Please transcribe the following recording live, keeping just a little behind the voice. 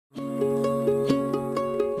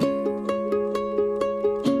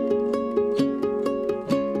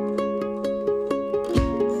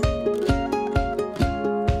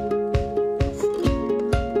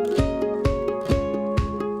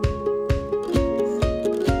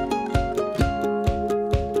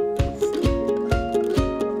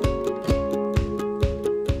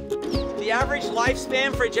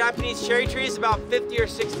lifespan for a Japanese cherry tree is about 50 or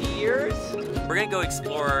 60 years. We're gonna go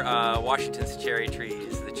explore Washington's cherry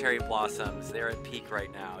trees, the cherry blossoms. They're at peak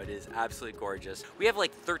right now. It is absolutely gorgeous. We have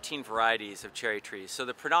like 13 varieties of cherry trees. So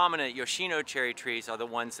the predominant Yoshino cherry trees are the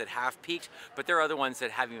ones that have peaked, but there are other ones that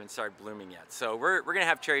haven't even started blooming yet. So we're gonna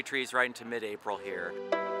have cherry trees right into mid-April here.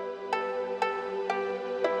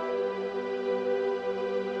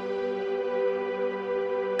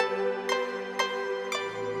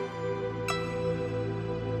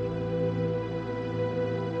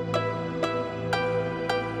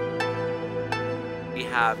 We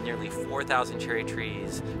have nearly 4,000 cherry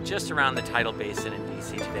trees just around the tidal basin in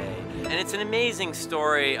DC today. And it's an amazing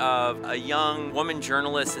story of a young woman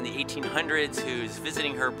journalist in the 1800s who's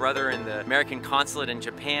visiting her brother in the American consulate in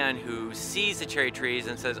Japan, who sees the cherry trees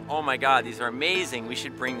and says, oh my God, these are amazing, we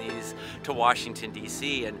should bring these to Washington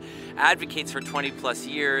D.C. and advocates for 20 plus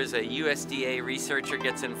years. A USDA researcher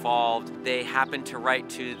gets involved. They happen to write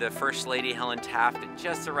to the First Lady Helen Taft at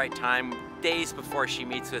just the right time, days before she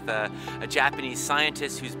meets with a Japanese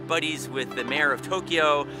scientist who's buddies with the mayor of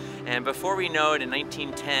Tokyo. And before we know it, in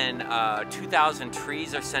 1910, 2,000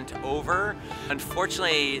 trees are sent over.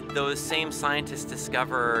 Unfortunately, those same scientists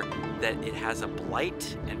discover that it has a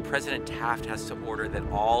blight, and President Taft has to order that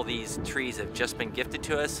all these trees that have just been gifted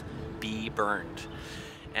to us be burned.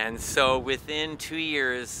 And so within 2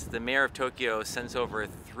 years, the mayor of Tokyo sends over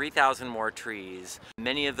 3,000 more trees.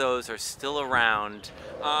 Many of those are still around.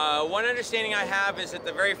 One understanding I have is that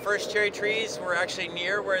the very first cherry trees were actually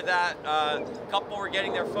near where that couple were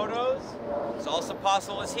getting their photos. It's also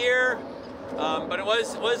possible it's here, but it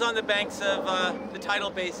was on the banks of the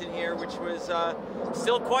tidal basin here, which was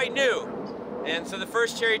still quite new. And so the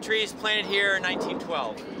first cherry trees planted here in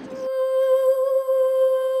 1912.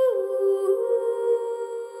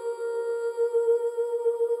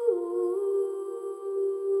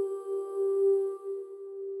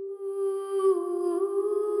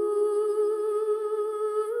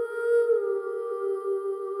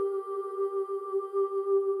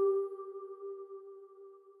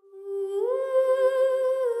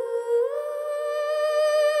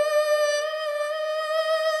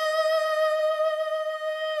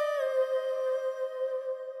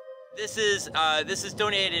 This is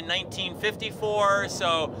donated in 1954,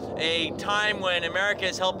 so a time when America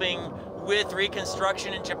is helping with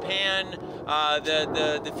reconstruction in Japan,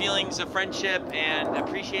 the feelings of friendship and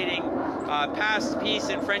appreciating past peace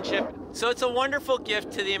and friendship. So it's a wonderful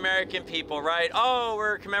gift to the American people, right? Oh,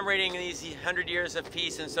 we're commemorating these 100 years of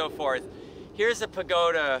peace and so forth. Here's a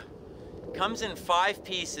pagoda. Comes in 5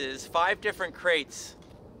 pieces, 5 different crates,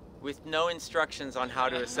 with no instructions on how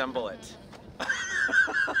to assemble it.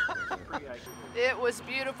 It was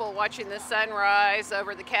beautiful watching the sunrise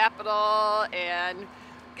over the Capitol and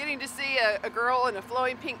getting to see a girl in a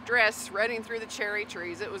flowing pink dress running through the cherry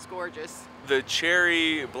trees. It was gorgeous. The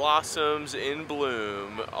cherry blossoms in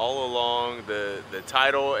bloom all along the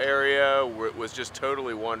tidal area was just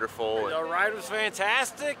totally wonderful. The ride was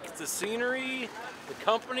fantastic. The scenery, the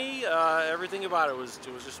company, everything about it was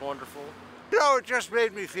just wonderful. You know, it just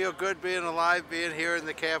made me feel good being alive, being here in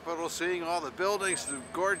the Capitol, seeing all the buildings, the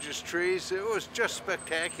gorgeous trees. It was just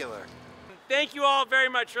spectacular. Thank you all very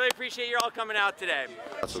much. Really appreciate you all coming out today.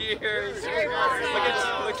 Cheers.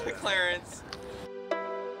 Look at Clarence.